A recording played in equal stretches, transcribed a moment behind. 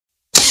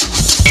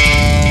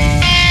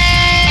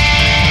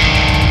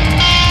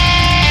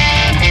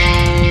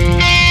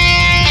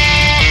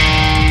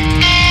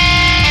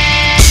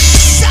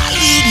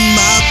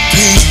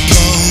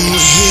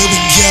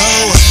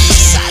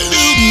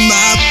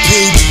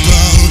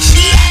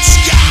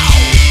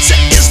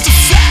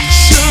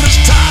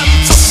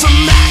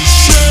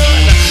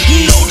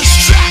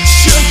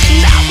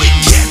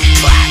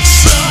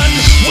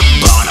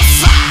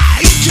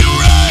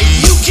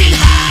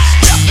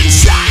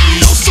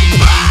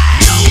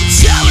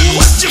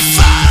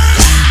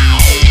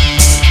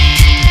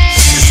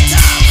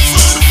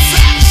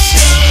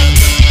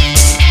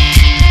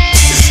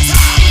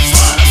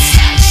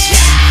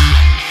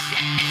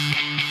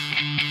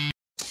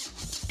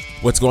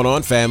What's going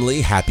on,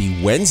 family?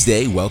 Happy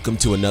Wednesday. Welcome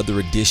to another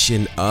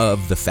edition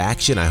of The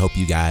Faction. I hope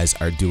you guys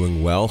are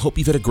doing well. Hope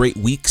you've had a great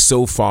week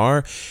so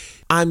far.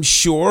 I'm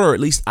sure, or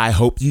at least I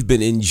hope you've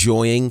been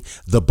enjoying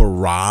the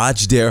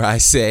barrage, dare I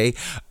say,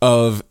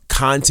 of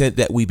content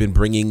that we've been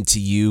bringing to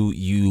you.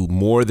 You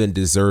more than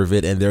deserve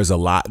it, and there's a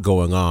lot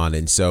going on.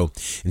 And so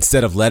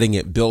instead of letting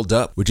it build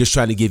up, we're just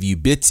trying to give you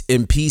bits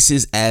and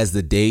pieces as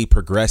the day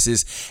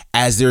progresses,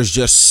 as there's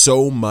just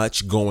so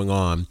much going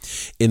on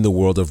in the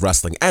world of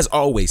wrestling. As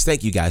always,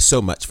 thank you guys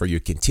so much for your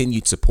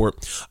continued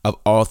support of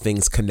all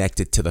things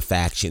connected to The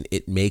Faction.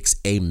 It makes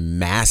a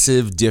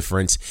massive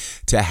difference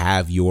to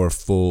have your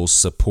full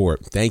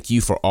support. Thank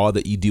you for all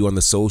that you do on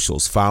the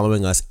socials,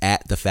 following us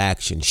at The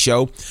Faction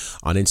Show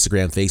on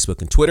Instagram, Facebook,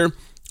 and Twitter.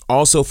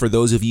 Also, for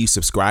those of you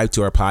subscribed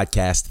to our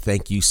podcast,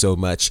 thank you so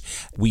much.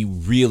 We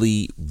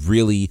really,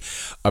 really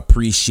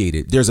appreciate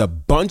it. There's a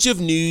bunch of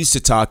news to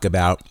talk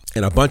about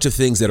and a bunch of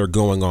things that are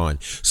going on.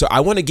 So I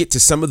want to get to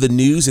some of the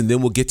news, and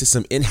then we'll get to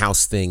some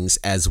in-house things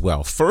as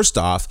well. First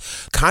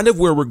off, kind of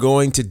where we're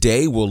going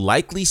today, we'll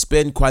likely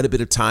spend quite a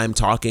bit of time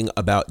talking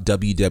about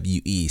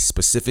WWE,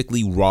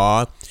 specifically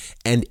Raw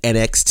and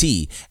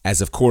NXT,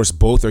 as of course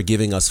both are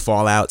giving us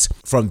fallouts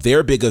from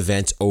their big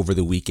event over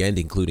the weekend,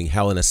 including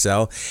Hell in a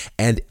Cell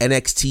and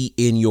NXT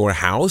in Your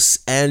House.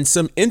 And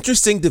some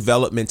interesting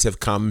developments have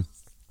come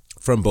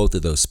from both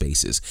of those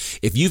spaces.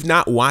 If you've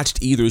not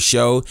watched either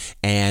show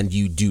and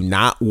you do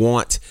not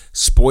want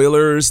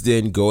spoilers,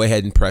 then go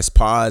ahead and press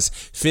pause,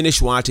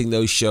 finish watching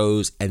those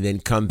shows, and then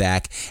come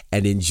back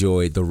and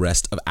enjoy the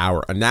rest of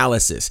our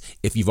analysis.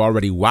 If you've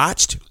already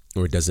watched,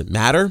 or it doesn't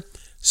matter,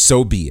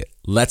 so be it.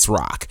 Let's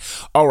rock.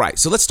 All right,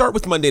 so let's start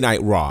with Monday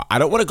Night Raw. I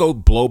don't want to go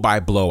blow by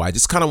blow. I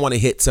just kind of want to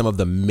hit some of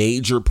the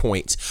major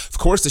points. Of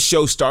course, the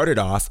show started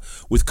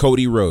off with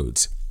Cody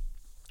Rhodes,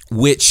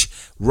 which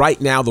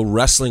right now the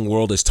wrestling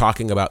world is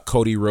talking about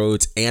Cody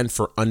Rhodes, and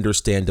for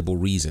understandable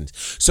reasons.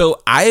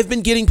 So I have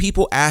been getting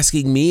people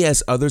asking me,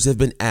 as others have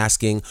been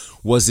asking,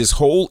 was this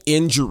whole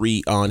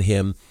injury on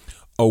him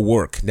a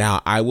work?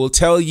 Now, I will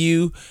tell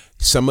you,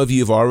 some of you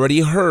have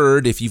already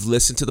heard, if you've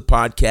listened to the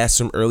podcast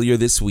from earlier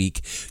this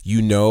week,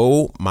 you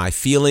know my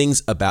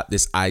feelings about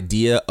this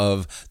idea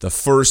of the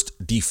first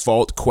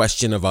default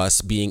question of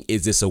us being,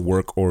 is this a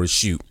work or a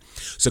shoot?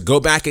 So go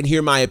back and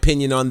hear my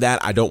opinion on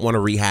that. I don't want to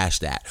rehash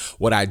that.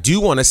 What I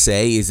do want to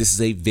say is this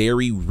is a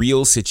very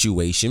real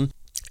situation.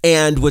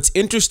 And what's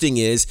interesting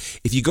is,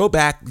 if you go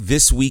back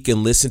this week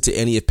and listen to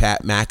any of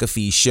Pat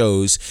McAfee's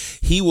shows,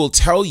 he will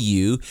tell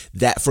you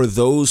that for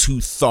those who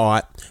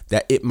thought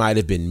that it might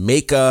have been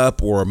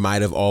makeup or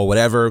might have all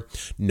whatever,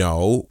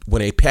 no,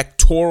 when a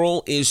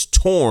pectoral is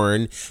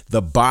torn,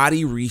 the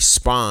body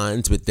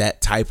responds with that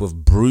type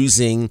of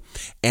bruising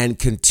and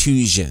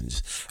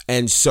contusions.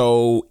 And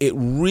so it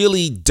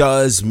really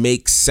does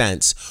make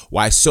sense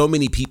why so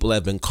many people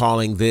have been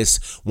calling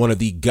this one of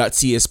the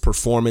gutsiest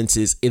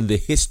performances in the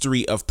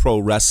history of pro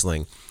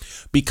wrestling,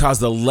 because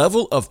the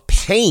level of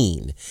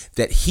pain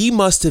that he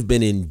must have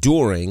been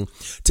enduring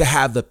to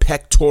have the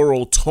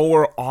pectoral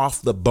tore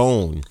off the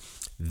bone,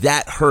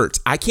 that hurts.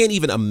 I can't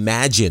even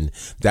imagine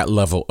that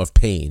level of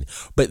pain.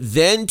 But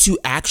then to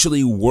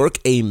actually work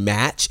a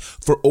match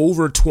for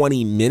over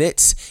 20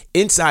 minutes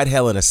inside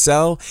Hell in a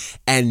Cell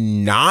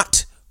and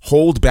not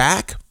hold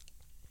back,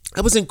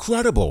 that was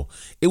incredible.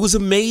 It was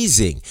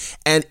amazing.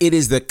 And it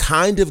is the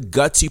kind of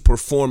gutsy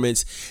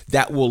performance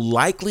that will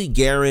likely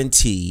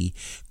guarantee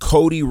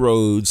Cody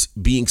Rhodes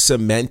being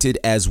cemented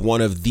as one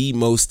of the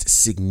most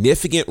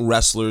significant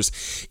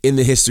wrestlers in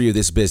the history of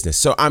this business.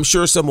 So I'm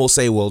sure some will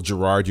say, well,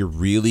 Gerard, you're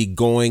really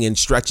going and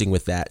stretching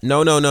with that.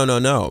 No.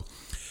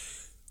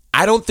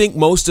 I don't think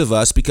most of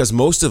us, because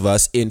most of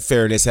us, in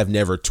fairness, have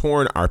never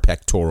torn our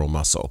pectoral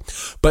muscle.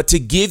 But to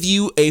give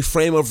you a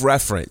frame of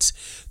reference,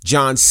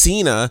 John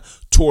Cena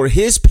tore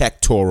his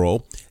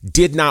pectoral,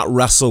 did not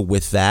wrestle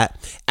with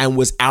that, and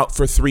was out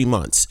for 3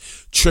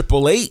 months.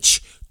 Triple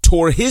H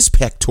tore his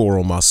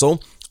pectoral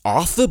muscle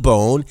off the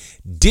bone,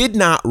 did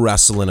not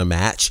wrestle in a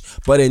match,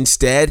 but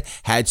instead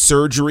had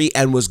surgery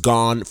and was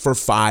gone for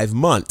 5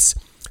 months.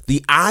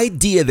 The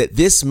idea that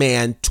this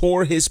man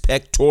tore his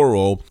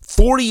pectoral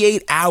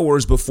 48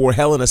 hours before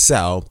Hell in a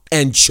Cell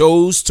and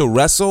chose to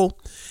wrestle,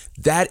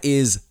 that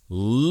is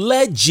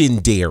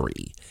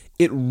legendary.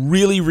 It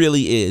really,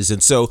 really is.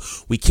 And so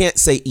we can't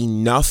say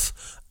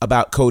enough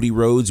about Cody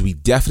Rhodes. We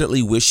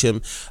definitely wish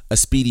him a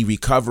speedy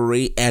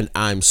recovery, and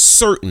I'm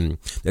certain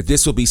that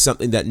this will be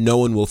something that no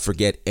one will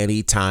forget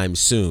anytime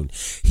soon.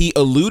 He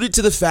alluded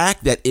to the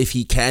fact that if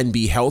he can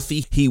be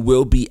healthy, he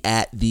will be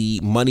at the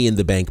Money in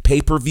the Bank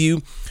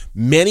pay-per-view.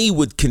 Many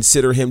would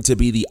consider him to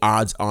be the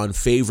odds-on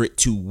favorite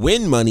to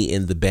win Money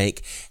in the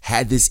Bank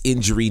had this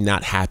injury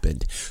not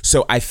happened.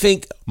 So I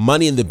think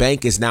Money in the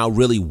Bank is now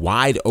really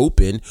wide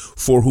open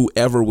for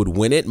whoever would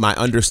win it. My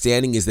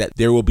understanding is that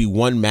there will be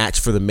one match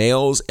for the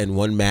males and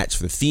one match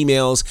for the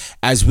females.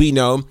 As we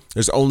know,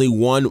 there's only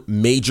one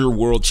major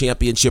world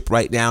championship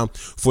right now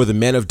for the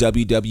men of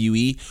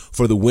WWE.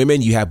 For the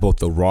women, you have both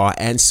the Raw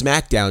and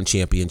SmackDown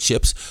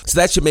championships. So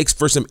that should make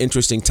for some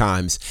interesting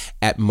times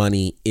at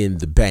Money in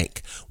the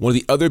Bank. One of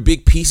the other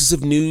big pieces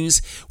of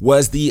news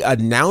was the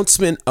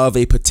announcement of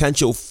a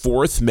potential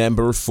fourth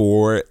member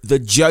for the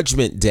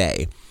Judgment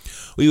Day.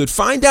 We would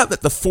find out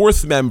that the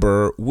fourth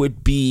member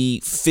would be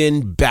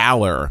Finn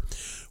Balor,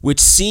 which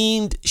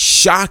seemed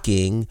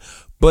shocking,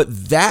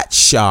 but that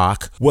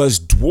shock was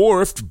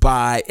dwarfed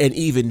by an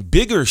even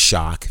bigger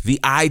shock, the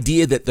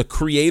idea that the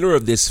creator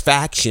of this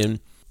faction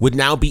would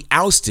now be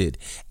ousted,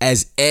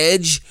 as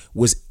Edge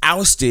was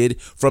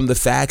ousted from the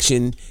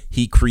faction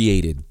he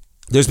created.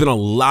 There's been a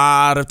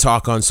lot of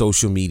talk on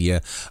social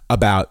media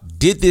about,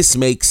 did this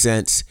make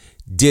sense?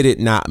 Did it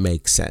not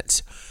make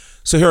sense?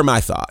 So here are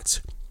my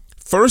thoughts.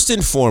 First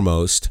and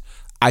foremost,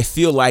 I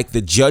feel like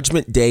the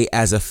Judgment Day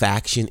as a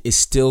faction is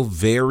still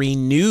very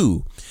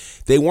new.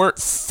 They weren't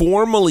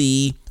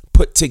formally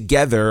put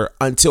together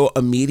until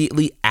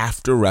immediately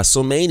after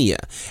WrestleMania.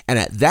 And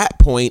at that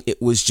point, it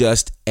was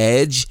just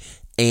Edge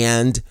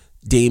and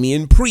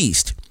Damian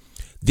Priest.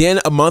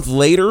 Then a month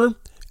later,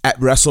 at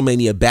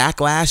WrestleMania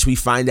Backlash, we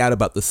find out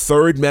about the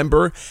third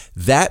member,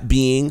 that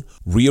being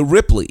Rhea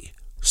Ripley.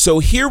 So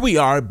here we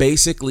are,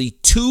 basically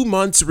 2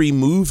 months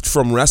removed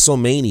from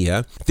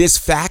WrestleMania. This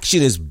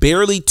faction is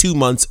barely 2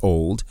 months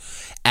old.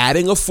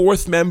 Adding a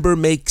fourth member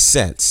makes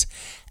sense.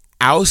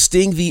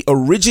 Ousting the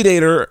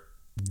originator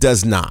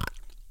does not.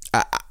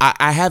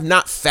 I have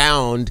not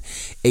found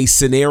a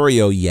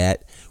scenario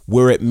yet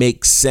where it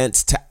makes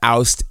sense to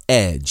oust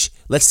Edge.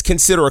 Let's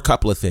consider a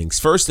couple of things.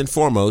 First and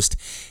foremost,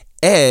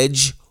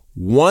 Edge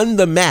won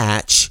the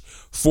match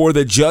for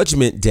the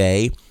Judgment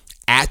Day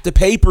at the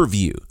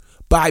pay-per-view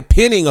by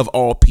pinning, of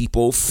all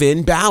people,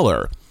 Finn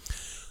Balor.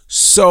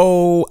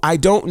 So I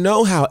don't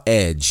know how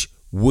Edge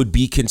would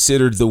be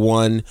considered the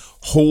one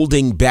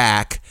holding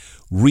back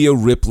Rhea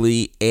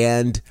Ripley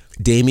and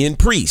Damian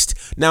Priest.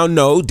 Now,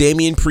 no,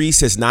 Damian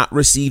Priest has not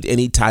received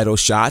any title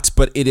shots,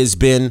 but it has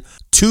been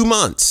 2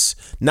 months.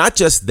 Not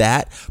just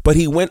that, but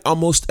he went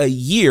almost a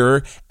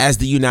year as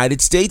the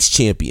United States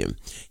champion.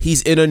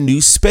 He's in a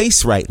new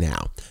space right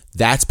now.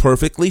 That's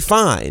perfectly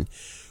fine.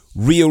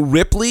 Rhea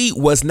Ripley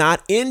was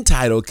not in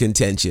title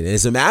contention.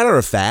 As a matter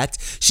of fact,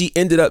 she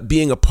ended up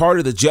being a part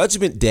of the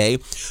Judgment Day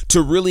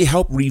to really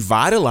help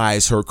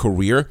revitalize her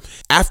career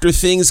after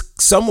things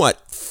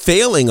somewhat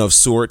failing of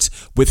sorts,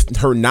 with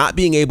her not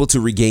being able to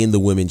regain the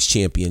women's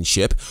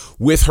championship,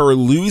 with her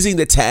losing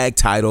the tag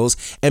titles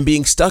and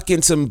being stuck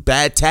in some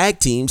bad tag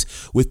teams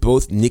with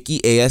both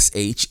Nikki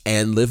ASH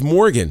and Liv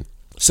Morgan.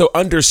 So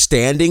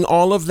understanding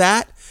all of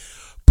that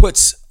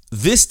puts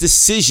this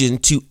decision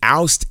to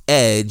oust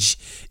Edge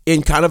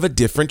in kind of a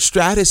different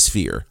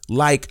stratosphere.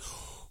 Like,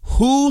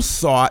 who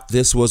thought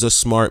this was a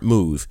smart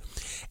move?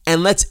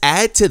 And let's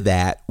add to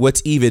that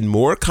what's even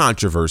more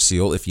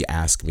controversial, if you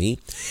ask me,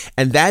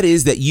 and that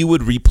is that you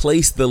would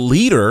replace the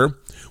leader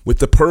with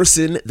the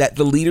person that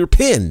the leader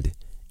pinned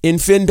in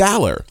Finn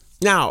Balor.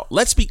 Now,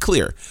 let's be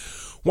clear.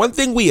 One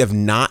thing we have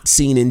not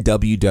seen in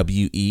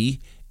WWE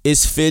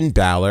is Finn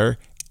Balor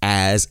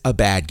as a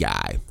bad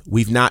guy.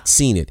 We've not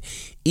seen it.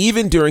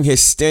 Even during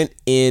his stint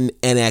in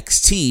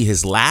NXT,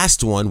 his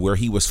last one where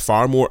he was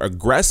far more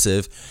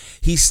aggressive,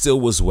 he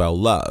still was well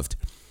loved.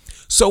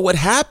 So what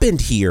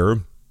happened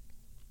here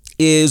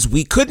is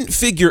we couldn't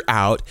figure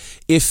out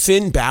if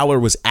Finn Balor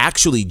was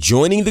actually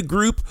joining the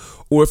group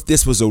or if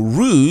this was a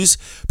ruse,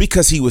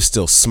 because he was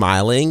still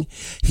smiling.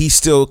 He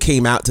still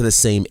came out to the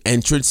same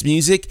entrance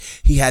music.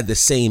 He had the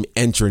same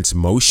entrance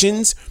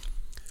motions.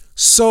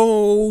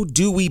 So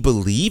do we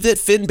believe that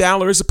Finn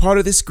Balor is a part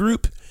of this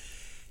group?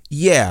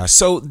 Yeah,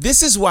 so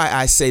this is why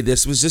I say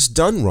this was just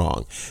done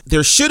wrong.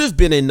 There should have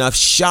been enough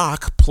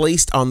shock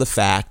placed on the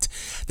fact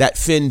that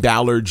Finn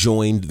Balor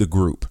joined the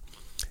group.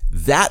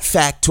 That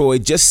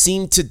factoid just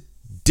seemed to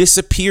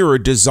disappear or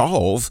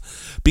dissolve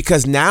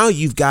because now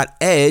you've got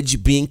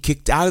Edge being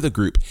kicked out of the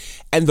group.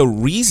 And the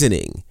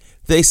reasoning,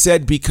 they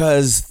said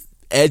because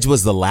Edge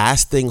was the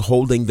last thing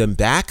holding them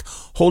back.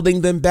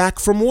 Holding them back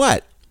from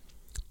what?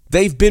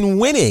 They've been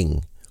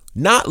winning,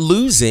 not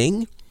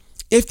losing.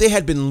 If they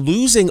had been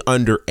losing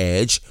under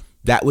Edge,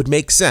 that would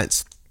make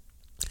sense.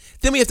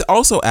 Then we have to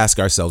also ask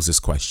ourselves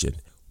this question.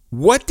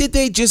 What did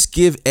they just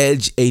give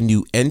Edge a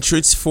new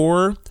entrance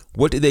for?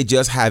 What did they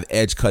just have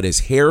Edge cut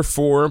his hair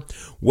for?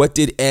 What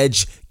did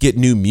Edge get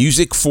new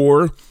music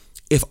for?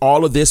 If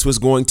all of this was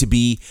going to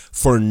be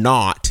for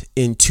naught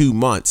in 2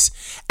 months.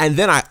 And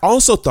then I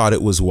also thought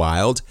it was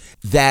wild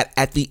that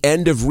at the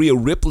end of Rhea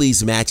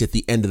Ripley's match at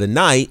the end of the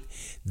night,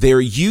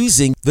 they're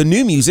using the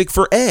new music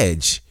for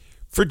Edge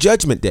for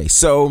Judgment Day.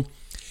 So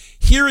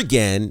here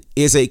again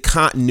is a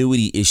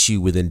continuity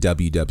issue within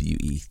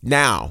WWE.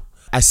 Now,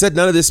 I said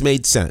none of this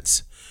made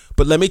sense,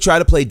 but let me try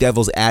to play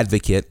devil's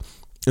advocate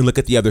and look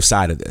at the other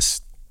side of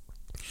this.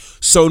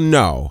 So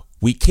no,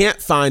 we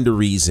can't find a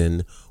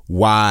reason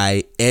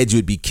why Edge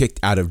would be kicked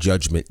out of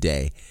Judgment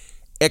Day,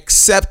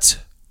 except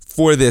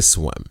for this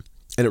one.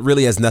 And it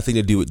really has nothing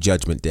to do with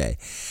Judgment Day.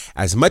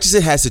 As much as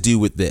it has to do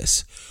with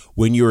this,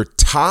 when your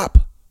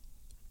top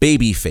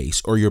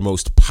babyface or your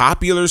most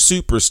popular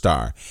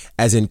superstar,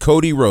 as in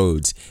Cody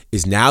Rhodes,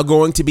 is now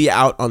going to be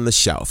out on the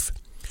shelf,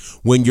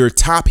 when your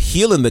top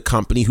heel in the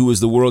company, who is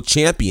the world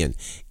champion,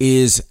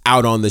 is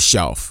out on the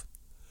shelf,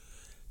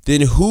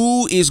 then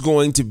who is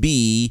going to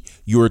be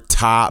your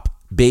top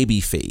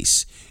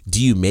babyface?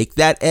 Do you make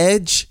that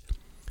Edge?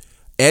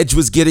 Edge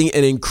was getting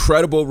an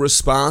incredible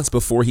response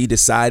before he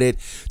decided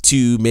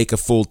to make a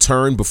full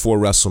turn before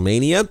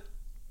WrestleMania.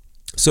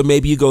 So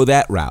maybe you go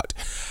that route.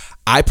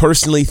 I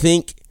personally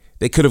think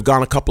they could have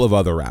gone a couple of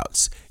other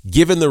routes.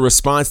 Given the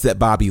response that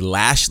Bobby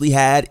Lashley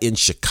had in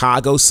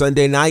Chicago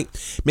Sunday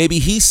night, maybe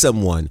he's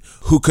someone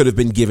who could have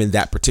been given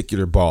that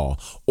particular ball.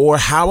 Or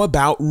how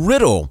about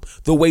Riddle?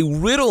 The way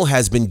Riddle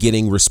has been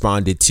getting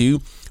responded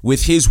to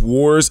with his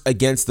wars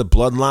against the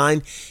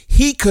Bloodline,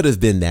 he could have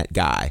been that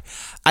guy.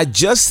 I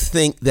just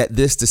think that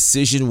this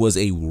decision was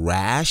a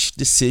rash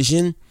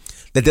decision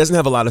that doesn't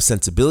have a lot of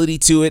sensibility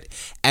to it.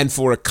 And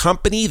for a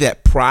company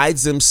that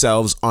prides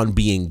themselves on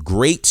being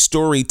great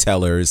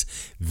storytellers,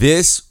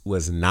 this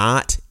was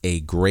not a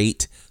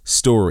great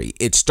story.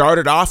 It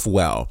started off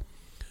well,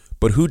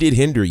 but who did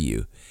hinder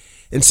you?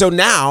 And so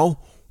now,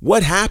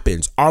 what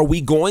happens? Are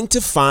we going to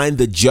find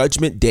the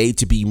Judgment Day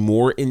to be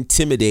more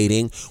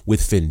intimidating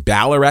with Finn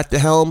Balor at the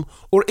helm?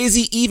 Or is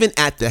he even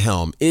at the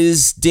helm?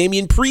 Is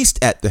Damian Priest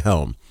at the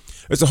helm?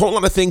 There's a whole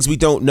lot of things we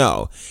don't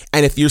know.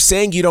 And if you're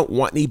saying you don't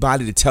want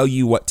anybody to tell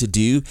you what to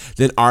do,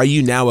 then are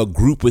you now a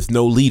group with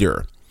no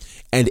leader?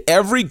 And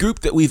every group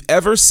that we've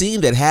ever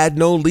seen that had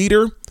no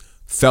leader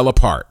fell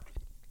apart.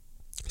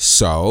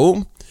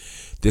 So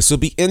this will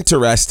be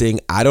interesting.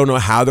 I don't know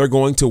how they're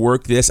going to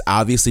work this.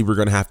 Obviously, we're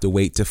going to have to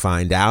wait to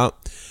find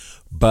out.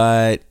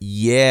 But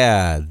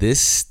yeah,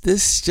 this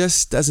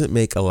just doesn't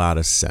make a lot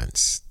of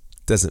sense.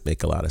 Doesn't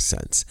make a lot of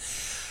sense.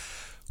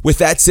 With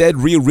that said,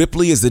 Rhea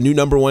Ripley is the new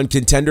number one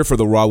contender for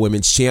the Raw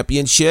Women's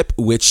Championship,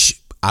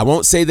 which I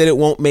won't say that it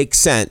won't make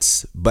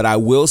sense, but I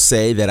will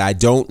say that I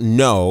don't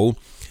know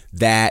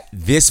that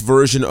this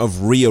version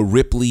of Rhea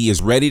Ripley is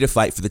ready to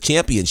fight for the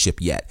championship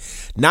yet.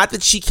 Not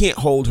that she can't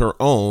hold her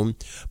own,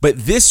 but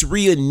this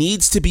Rhea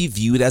needs to be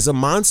viewed as a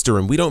monster,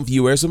 and we don't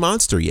view her as a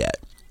monster yet.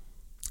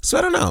 So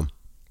I don't know.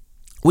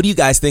 What do you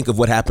guys think of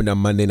what happened on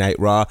Monday Night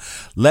Raw?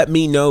 Let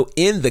me know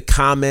in the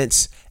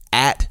comments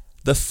at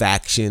The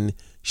Faction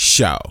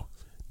Show.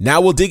 Now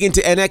we'll dig into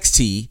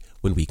NXT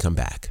when we come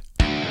back.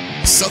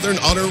 Southern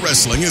Honor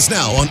Wrestling is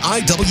now on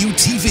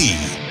IWTV.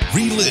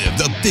 Relive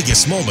the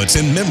biggest moments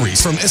and memories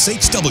from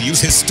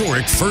SHW's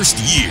historic first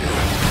year.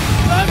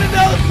 Simon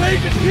Dallas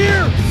Page is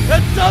here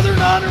at Southern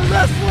Honor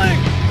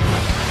Wrestling.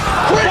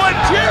 Chris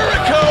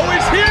Jericho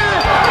is here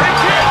in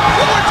Canton,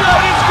 Georgia.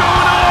 What is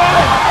going on?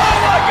 Oh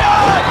my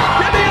God!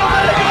 Kenny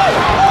Omega!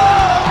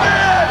 Oh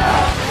man!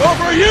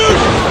 Over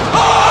huge!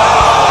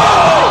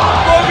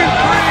 Oh! Logan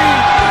Green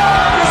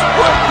just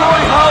put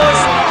Corey Hollis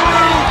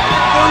through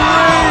the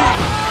ring.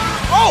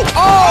 Oh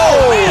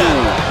man!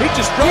 He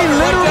just dropped it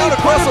right down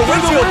across the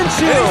windshield. He's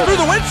through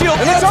the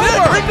windshield. And that's it.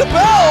 Ring the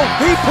bell.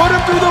 He put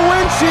him through the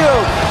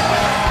windshield.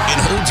 And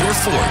hold your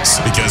forks,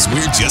 because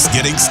we're just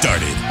getting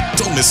started.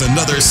 Don't miss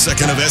another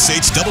second of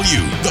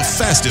SHW, the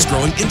fastest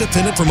growing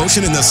independent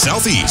promotion in the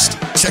Southeast.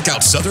 Check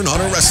out Southern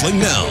Honor Wrestling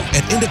now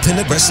at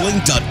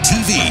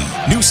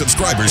independentwrestling.tv. New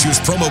subscribers use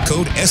promo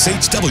code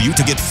SHW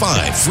to get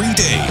 5 free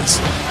days.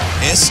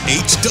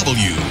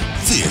 SHW,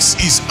 this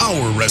is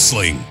our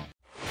wrestling.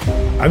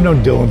 I've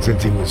known Dylan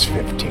since he was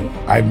 15.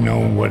 I've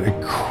known what a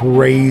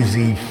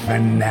crazy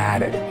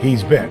fanatic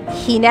he's been.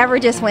 He never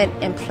just went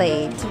and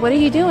played. So what are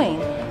you doing?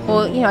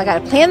 Well, I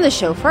got to plan the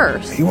show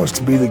first. He wants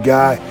to be the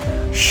guy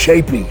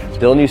shaping it.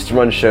 Dylan used to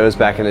run shows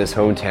back in his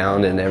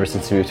hometown, and ever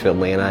since he moved to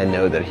Atlanta, I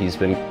know that he's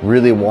been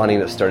really wanting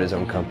to start his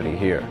own company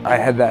here. I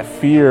had that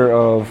fear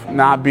of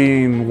not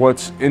being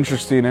what's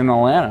interesting in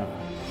Atlanta.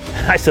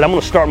 I said, I'm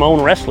going to start my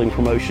own wrestling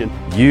promotion.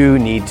 You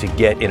need to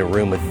get in a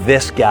room with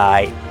this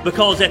guy.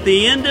 Because at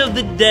the end of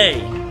the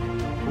day,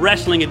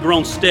 wrestling had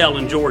grown stale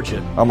in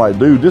Georgia. I'm like,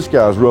 dude, this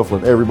guy's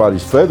ruffling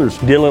everybody's feathers.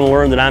 Dylan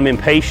learned that I'm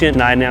impatient,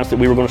 and I announced that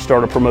we were going to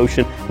start a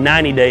promotion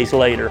 90 days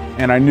later.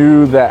 And I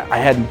knew that I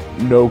had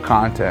no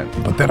content.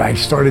 But then I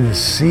started to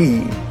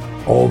see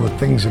all the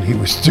things that he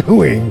was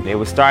doing. It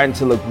was starting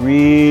to look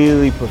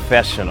really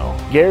professional.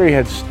 Gary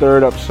had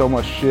stirred up so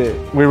much shit.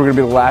 We were going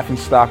to be the laughing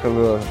stock of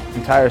the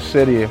entire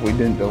city if we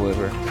didn't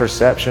deliver.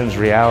 Perception's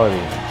reality.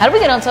 How did we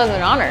get on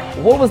Southern Honor?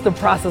 What was the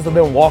process of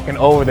them walking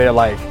over there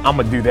like, I'm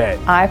going to do that?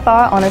 I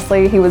thought,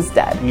 honestly, he was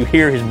dead. You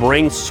hear his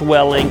brain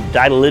swelling.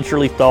 I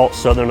literally thought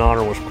Southern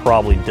Honor was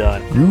probably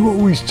done. You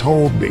always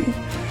told me,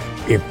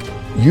 if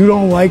you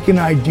don't like an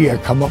idea,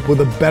 come up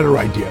with a better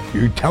idea.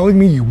 You're telling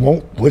me you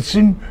won't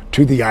listen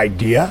to the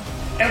idea?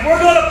 And we're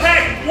going to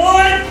pack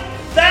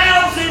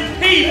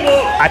 1,000 people.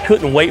 I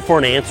couldn't wait for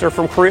an answer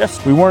from Chris.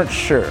 We weren't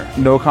sure.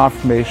 No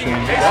confirmation.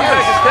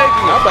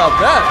 How about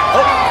that?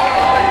 Oh,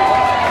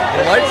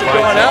 the lights are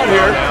going out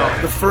here.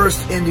 The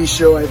first indie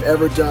show I've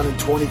ever done in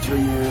 23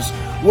 years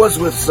was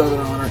with Southern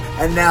Honor,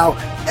 and now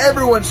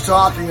everyone's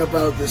talking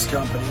about this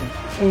company.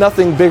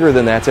 Nothing bigger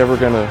than that's ever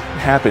going to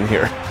happen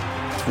here.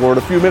 For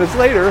a few minutes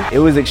later, it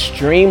was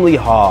extremely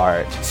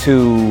hard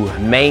to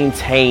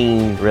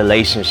maintain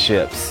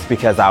relationships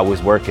because I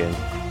was working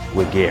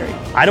with Gary.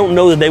 I don't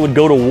know that they would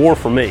go to war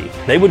for me.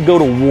 They would go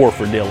to war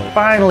for Dylan.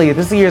 Finally,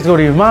 this year's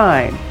going to be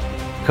mine.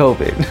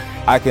 COVID.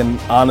 I can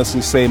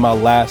honestly say my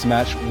last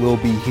match will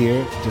be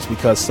here just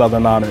because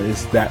Southern Honor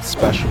is that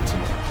special to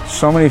me.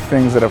 So many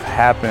things that have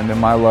happened in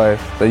my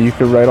life that you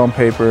could write on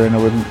paper and it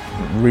would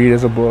read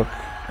as a book.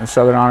 And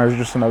Southern Honor is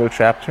just another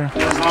chapter.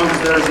 As long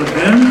as there's a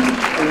them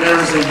and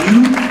there's a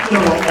you,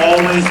 there will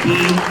always be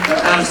the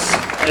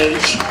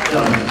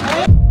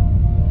SHW.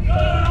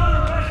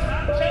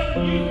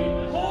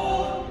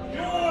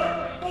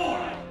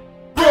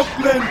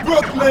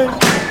 Brooklyn.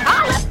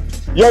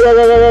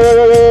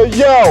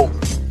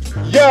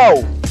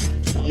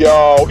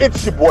 Yo,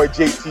 it's your boy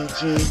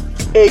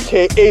JTG,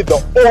 aka the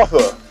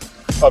author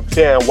of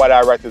Damn Why'd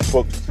I Write This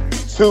Book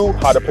 2,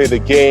 How to Play the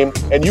Game,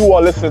 and you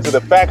are listening to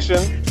The Faction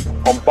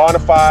on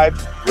Bonafide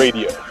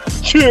Radio.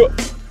 Chill.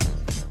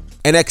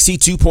 NXT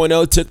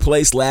 2.0 took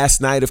place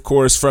last night, of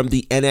course, from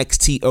the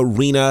NXT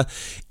Arena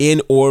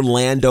in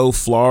Orlando,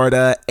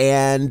 Florida,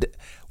 and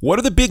what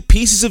are the big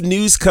pieces of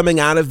news coming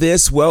out of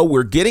this? Well,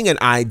 we're getting an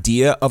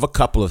idea of a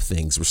couple of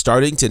things. We're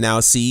starting to now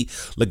see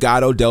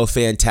Legado del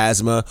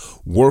Fantasma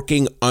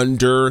working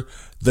under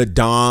the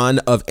Don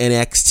of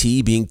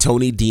NXT, being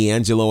Tony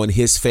D'Angelo and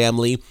his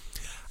family.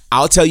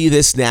 I'll tell you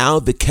this now,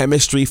 the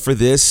chemistry for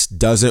this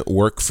doesn't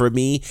work for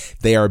me.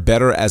 They are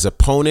better as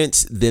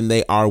opponents than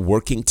they are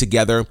working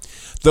together.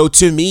 Though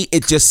to me,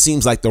 it just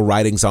seems like the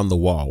writing's on the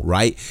wall,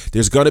 right?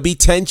 There's going to be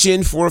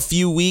tension for a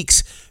few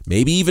weeks,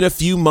 maybe even a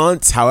few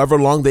months, however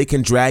long they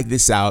can drag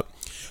this out,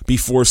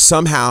 before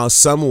somehow,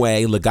 some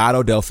way,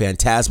 Legado del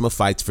Fantasma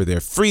fights for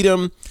their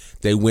freedom.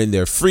 They win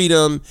their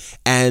freedom,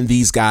 and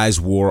these guys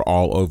war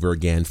all over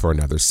again for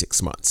another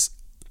 6 months.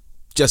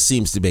 Just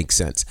seems to make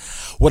sense.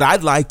 What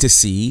I'd like to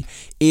see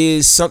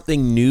is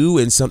something new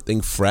and something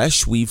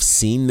fresh. We've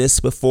seen this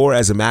before.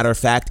 As a matter of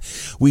fact,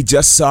 we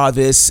just saw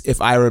this, if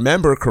I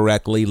remember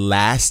correctly,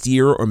 last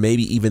year or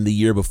maybe even the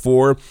year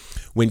before,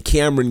 when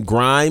Cameron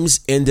Grimes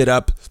ended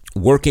up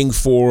working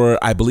for,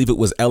 I believe it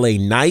was LA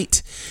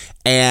Knight.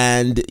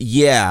 And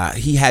yeah,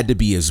 he had to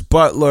be his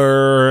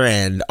butler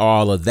and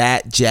all of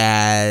that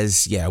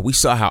jazz. Yeah, we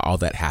saw how all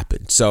that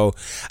happened. So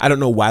I don't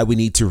know why we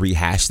need to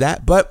rehash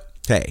that, but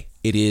hey,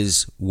 it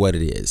is what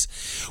it is.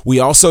 We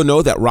also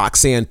know that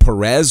Roxanne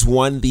Perez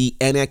won the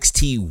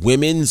NXT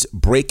Women's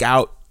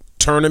Breakout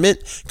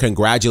Tournament.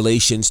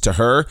 Congratulations to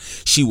her.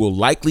 She will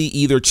likely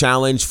either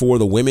challenge for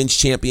the Women's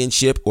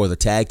Championship or the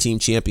Tag Team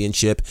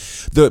Championship.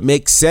 Though it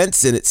makes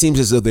sense, and it seems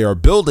as though they are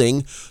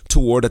building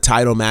toward a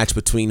title match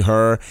between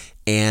her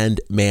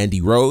and Mandy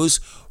Rose.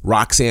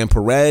 Roxanne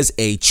Perez,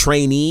 a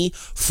trainee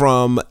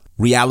from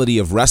Reality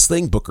of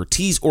Wrestling, Booker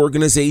T's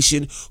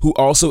organization, who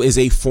also is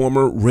a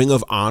former Ring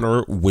of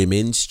Honor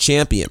Women's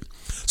Champion.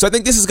 So I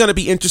think this is going to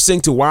be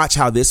interesting to watch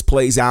how this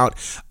plays out.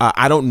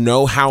 I don't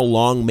know how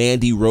long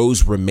Mandy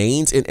Rose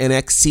remains in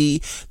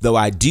NXT, though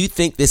I do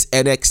think this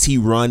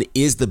NXT run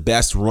is the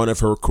best run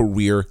of her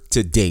career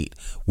to date,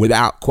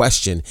 without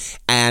question.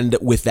 And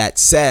with that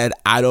said,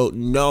 I don't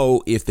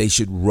know if they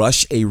should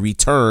rush a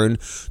return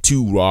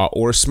to Raw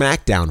or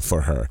SmackDown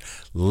for her.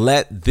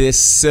 Let this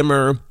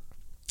simmer.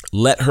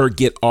 Let her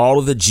get all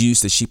of the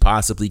juice that she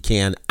possibly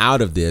can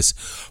out of this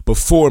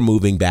before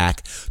moving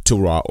back to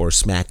Raw or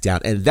SmackDown.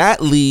 And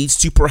that leads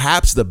to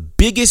perhaps the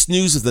biggest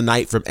news of the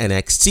night from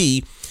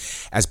NXT,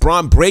 as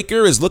Bron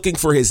Breakker is looking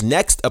for his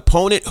next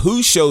opponent.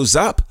 Who shows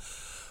up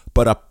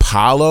but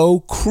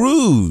Apollo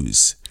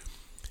Crews?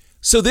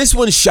 So this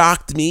one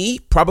shocked me,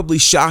 probably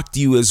shocked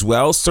you as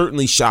well,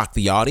 certainly shocked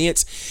the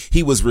audience.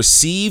 He was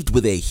received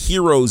with a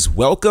hero's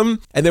welcome,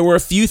 and there were a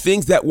few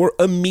things that were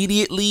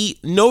immediately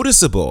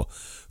noticeable.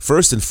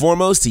 First and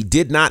foremost, he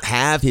did not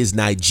have his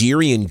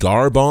Nigerian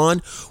garb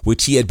on,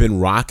 which he had been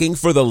rocking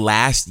for the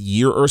last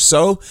year or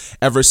so,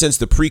 ever since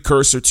the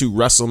precursor to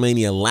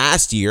WrestleMania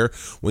last year,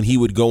 when he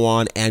would go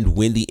on and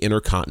win the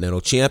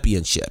Intercontinental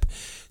Championship.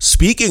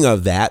 Speaking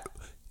of that,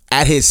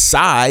 at his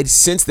side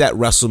since that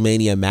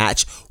WrestleMania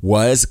match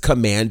was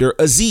Commander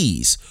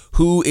Aziz,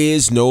 who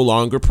is no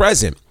longer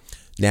present.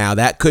 Now,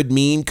 that could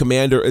mean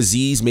Commander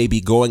Aziz may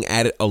be going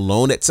at it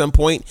alone at some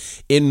point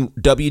in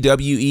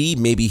WWE.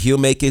 Maybe he'll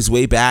make his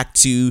way back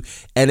to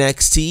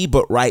NXT,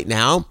 but right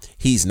now,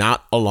 he's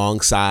not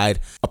alongside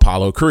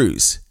Apollo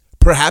Crews.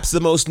 Perhaps the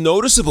most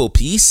noticeable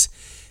piece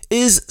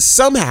is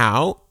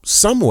somehow,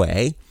 some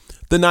way,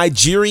 the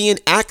Nigerian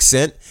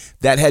accent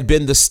that had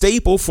been the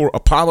staple for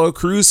Apollo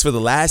Crews for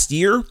the last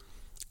year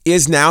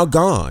is now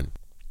gone.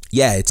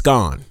 Yeah, it's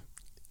gone.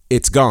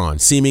 It's gone,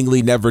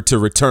 seemingly never to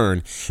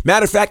return.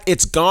 Matter of fact,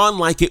 it's gone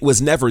like it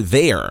was never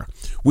there,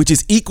 which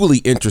is equally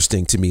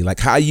interesting to me.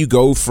 Like how you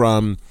go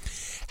from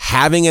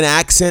having an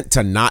accent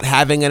to not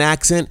having an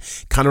accent.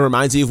 Kind of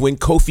reminds me of when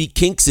Kofi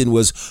Kingston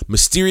was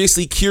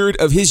mysteriously cured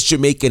of his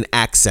Jamaican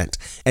accent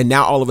and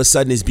now all of a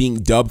sudden is being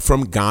dubbed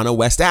from Ghana,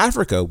 West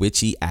Africa, which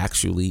he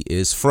actually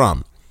is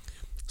from.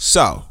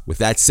 So, with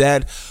that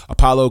said,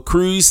 Apollo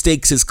Crews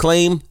stakes his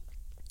claim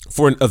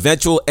for an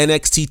eventual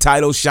NXT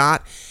title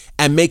shot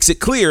and makes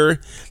it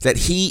clear that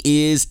he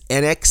is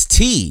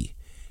NXT.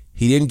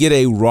 He didn't get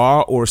a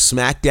Raw or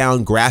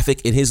SmackDown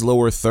graphic in his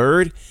lower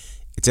third.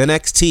 It's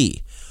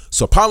NXT.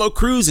 So Apollo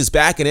Crews is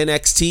back in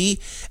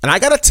NXT, and I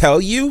gotta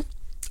tell you,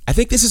 I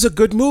think this is a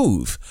good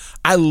move.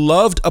 I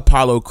loved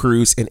Apollo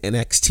Crews in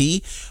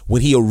NXT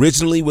when he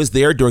originally was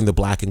there during the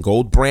Black and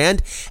Gold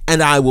brand,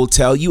 and I will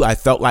tell you, I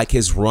felt like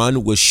his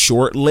run was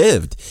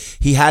short-lived.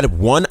 He had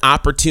one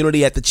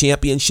opportunity at the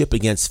championship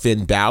against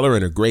Finn Balor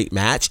in a great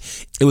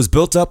match. It was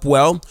built up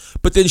well,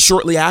 but then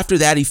shortly after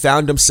that, he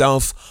found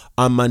himself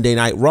on Monday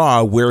Night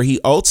Raw, where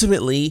he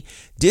ultimately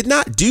did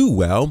not do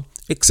well,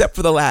 except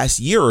for the last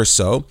year or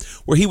so,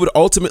 where he would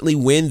ultimately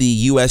win the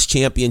U.S.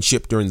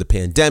 Championship during the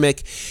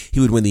pandemic.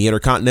 He would win the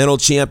Intercontinental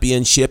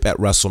Championship at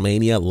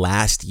WrestleMania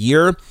last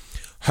year,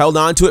 held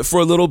on to it for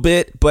a little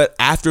bit, but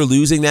after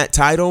losing that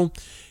title,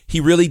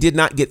 he really did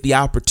not get the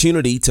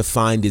opportunity to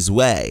find his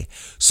way.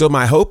 So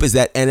my hope is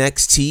that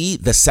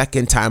NXT, the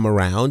second time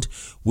around,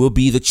 will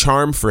be the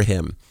charm for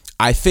him.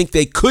 I think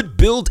they could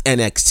build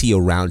NXT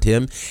around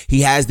him.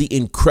 He has the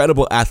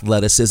incredible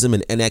athleticism,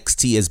 and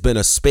NXT has been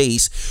a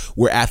space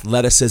where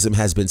athleticism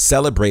has been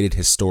celebrated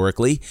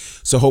historically.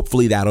 So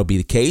hopefully that'll be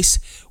the case.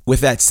 With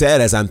that said,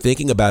 as I'm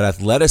thinking about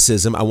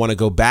athleticism, I want to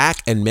go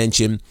back and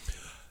mention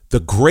the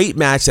great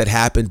match that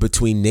happened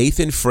between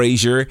Nathan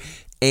Frazier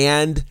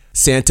and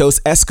Santos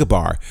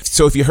Escobar.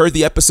 So if you heard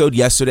the episode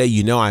yesterday,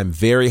 you know I'm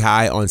very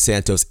high on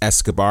Santos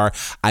Escobar.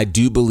 I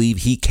do believe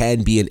he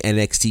can be an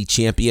NXT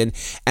champion.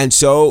 And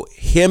so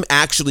him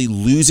actually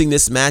losing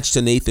this match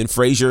to Nathan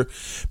Frazier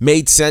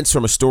made sense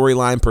from a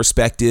storyline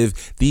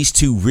perspective. These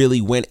two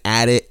really went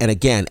at it. And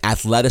again,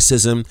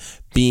 athleticism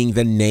being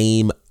the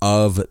name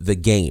of the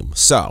game.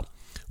 So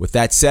with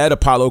that said,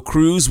 Apollo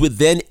Crews would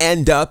then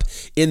end up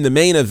in the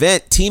main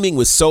event teaming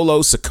with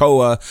Solo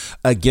Sikoa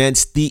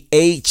against the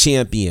A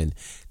champion,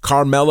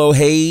 Carmelo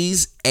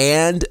Hayes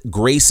and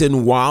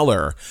Grayson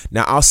Waller.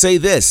 Now, I'll say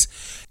this.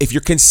 If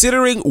you're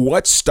considering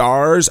what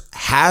stars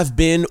have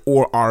been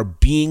or are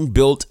being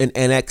built in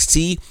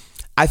NXT,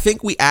 I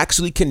think we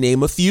actually can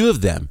name a few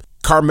of them.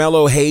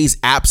 Carmelo Hayes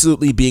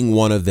absolutely being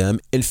one of them.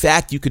 In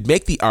fact, you could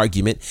make the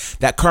argument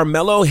that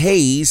Carmelo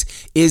Hayes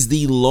is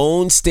the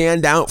lone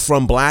standout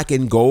from Black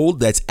and Gold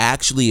that's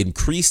actually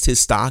increased his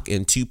stock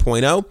in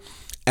 2.0,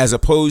 as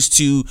opposed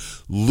to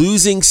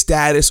losing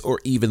status or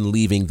even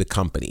leaving the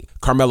company.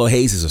 Carmelo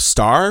Hayes is a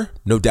star,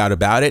 no doubt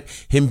about it.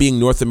 Him being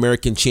North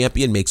American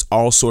champion makes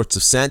all sorts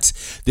of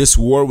sense. This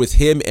war with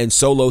him and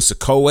Solo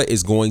Sikoa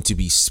is going to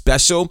be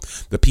special.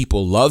 The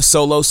people love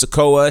Solo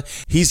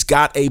Sikoa. He's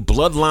got a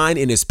bloodline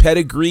in his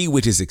pedigree,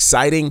 which is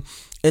exciting.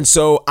 And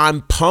so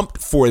I'm pumped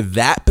for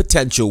that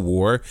potential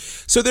war.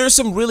 So there's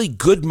some really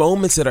good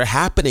moments that are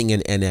happening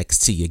in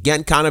NXT.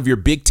 Again, kind of your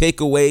big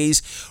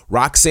takeaways.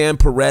 Roxanne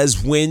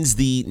Perez wins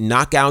the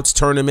Knockouts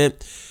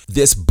tournament.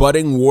 This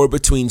budding war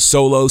between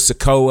Solo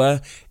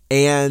Sikoa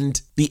and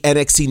the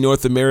NXT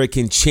North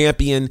American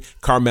champion,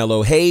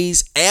 Carmelo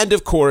Hayes. And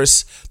of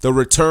course, the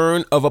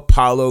return of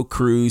Apollo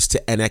Crews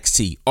to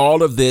NXT.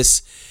 All of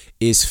this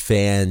is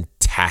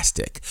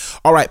fantastic.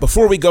 All right,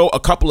 before we go, a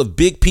couple of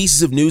big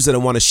pieces of news that I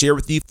want to share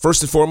with you.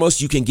 First and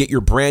foremost, you can get your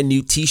brand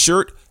new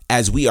t-shirt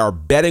as we are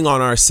betting on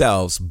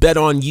ourselves. Bet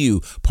on you,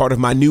 part of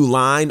my new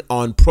line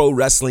on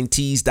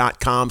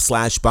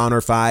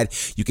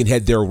ProWrestlingTees.com/Bonafide. You can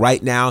head there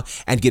right now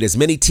and get as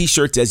many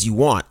t-shirts as you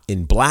want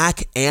in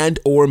black and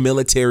or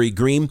military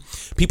green.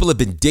 People have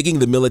been digging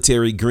the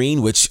military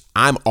green, which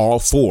I'm all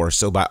for.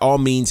 So by all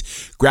means,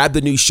 grab the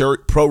new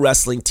shirt,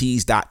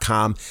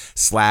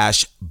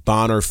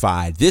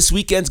 ProWrestlingTees.com/Bonafide. This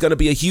weekend's going to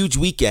be a huge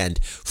weekend.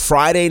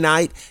 Friday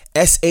night,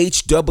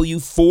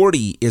 SHW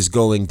 40 is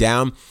going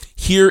down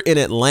here in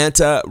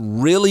Atlanta.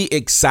 Really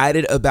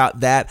excited about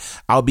that.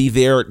 I'll be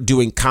there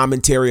doing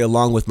commentary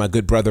along with my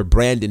good brother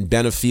Brandon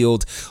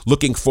Benefield.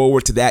 Looking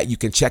forward to that. You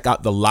can check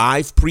out the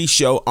live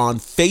pre-show on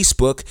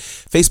Facebook,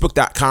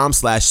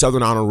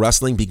 facebook.com/Southern Honor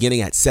Wrestling,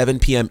 beginning at 7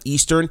 p.m.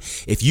 Eastern.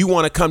 If you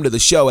want to come to the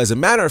show, as a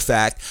matter of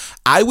fact,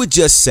 I would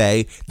just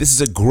say this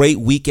is a great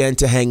weekend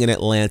to hang in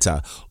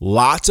Atlanta.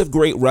 Lots of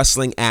great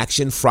wrestling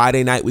action.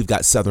 Friday night, we've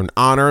got Southern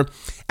Honor.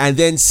 And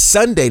then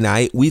Sunday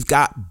night, we've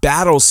got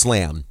Battle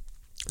Slam.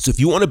 So if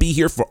you want to be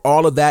here for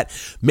all of that,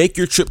 make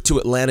your trip to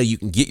Atlanta. You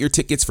can get your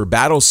tickets for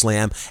Battle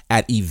Slam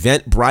at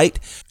Eventbrite,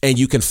 and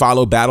you can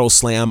follow Battle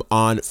Slam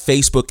on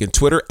Facebook and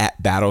Twitter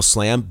at Battle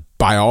Slam.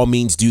 By all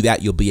means, do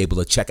that. You'll be able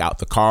to check out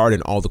the card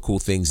and all the cool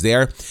things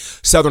there.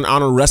 Southern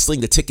Honor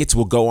Wrestling, the tickets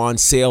will go on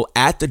sale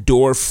at the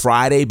door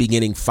Friday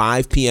beginning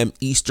 5 p.m.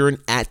 Eastern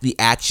at the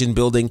Action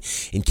Building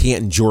in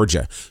Canton,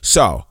 Georgia.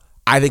 So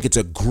I think it's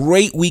a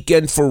great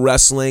weekend for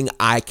wrestling.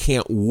 I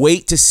can't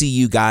wait to see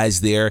you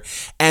guys there.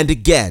 And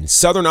again,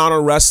 Southern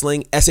Honor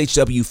Wrestling,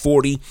 SHW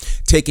 40,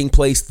 taking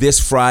place this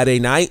Friday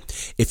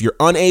night. If you're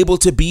unable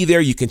to be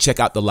there, you can check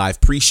out the live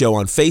pre-show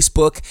on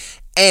Facebook,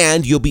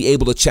 and you'll be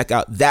able to check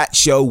out that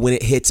show when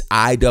it hits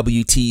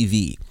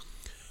IWTV.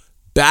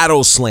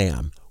 Battle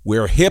Slam,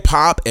 where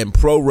hip-hop and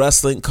pro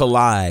wrestling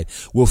collide,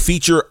 will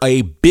feature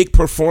a big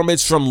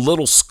performance from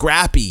Little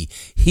Scrappy.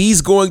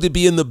 He's going to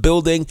be in the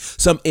building.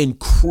 Some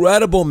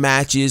incredible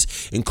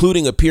matches,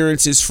 including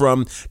appearances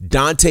from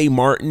Dante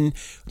Martin.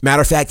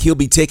 Matter of fact, he'll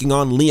be taking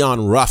on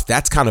Leon Ruff.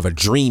 That's kind of a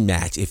dream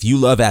match. If you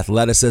love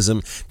athleticism,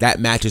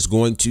 that match is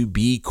going to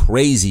be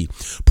crazy.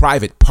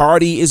 Private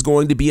Party is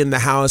going to be in the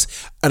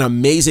house. An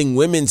amazing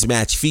women's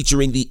match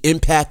featuring the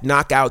Impact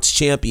Knockouts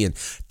champion,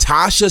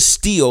 Tasha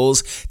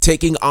Steelz,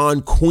 taking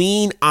on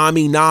Queen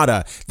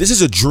Aminata. This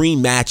is a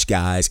dream match,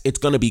 guys. It's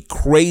going to be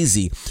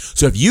crazy.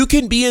 So if you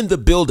can be in the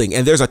building,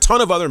 and there's a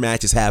ton of other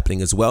matches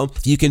happening as well,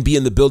 if you can be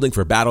in the building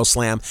for Battle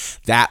Slam,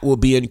 that will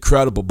be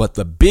incredible. But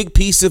the big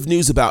piece of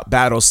news about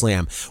Battle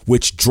Slam,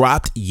 which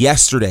dropped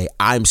yesterday,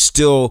 I'm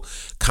still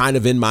kind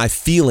of in my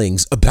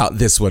feelings about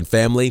this one,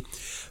 family.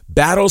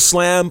 Battle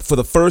Slam, for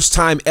the first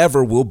time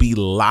ever, will be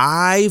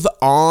live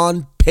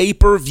on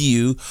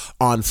pay-per-view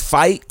on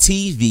Fight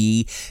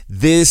TV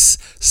this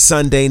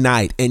Sunday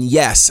night. And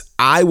yes,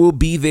 I will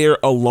be there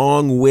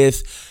along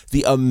with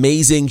the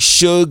amazing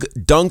Shug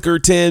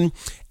Dunkerton,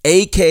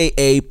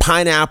 aka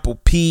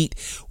Pineapple Pete.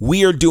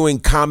 We are doing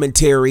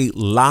commentary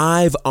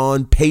live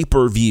on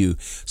pay-per-view.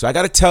 So I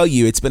got to tell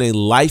you, it's been a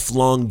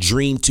lifelong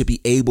dream to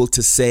be able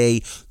to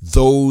say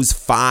those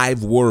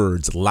 5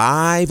 words,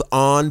 live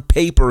on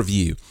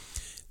pay-per-view.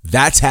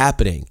 That's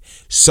happening.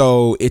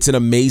 So it's an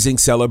amazing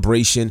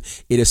celebration.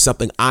 It is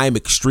something I'm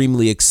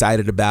extremely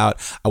excited about.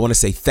 I want to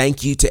say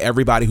thank you to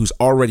everybody who's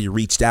already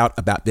reached out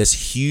about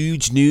this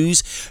huge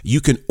news.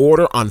 You can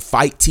order on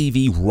Fight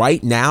TV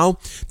right now.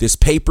 This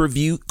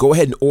pay-per-view, go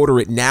ahead and order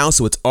it now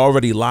so it's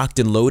already locked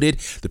and loaded.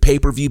 The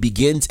pay-per-view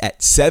begins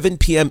at 7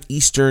 p.m.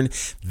 Eastern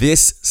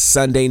this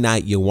Sunday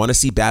night. You'll want to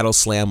see Battle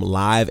Slam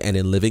live and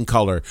in living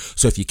color.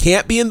 So if you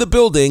can't be in the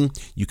building,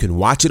 you can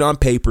watch it on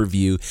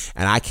pay-per-view,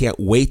 and I can't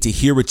wait to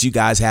hear what you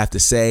guys have to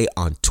say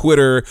on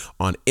Twitter,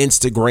 on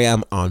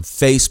Instagram, on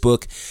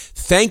Facebook.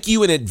 Thank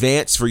you in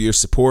advance for your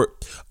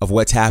support of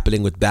what's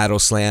happening with Battle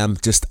Slam.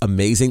 Just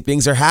amazing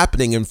things are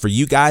happening. And for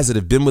you guys that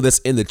have been with us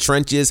in the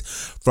trenches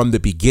from the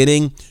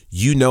beginning,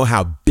 you know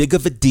how big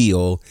of a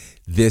deal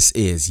this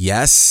is.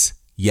 Yes,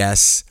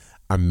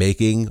 I'm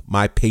making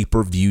my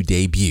pay-per-view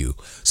debut.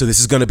 So this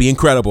is going to be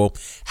incredible.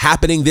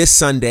 Happening this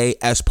Sunday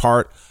as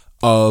part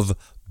of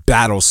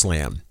Battle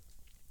Slam.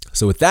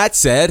 So with that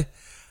said,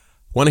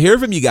 want to hear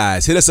from you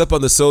guys. Hit us up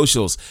on the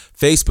socials,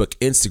 Facebook,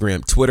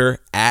 Instagram, Twitter,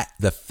 at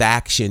The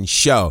Faction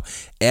Show.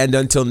 And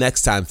until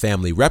next time,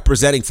 family,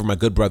 representing for my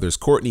good brothers,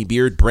 Courtney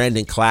Beard,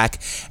 Brandon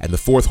Clack, and the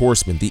Fourth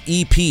Horseman, the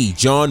EP,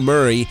 John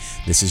Murray,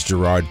 this is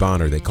Gerard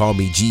Bonner. They call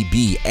me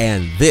GB,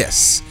 and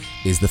this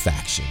is The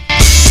Faction.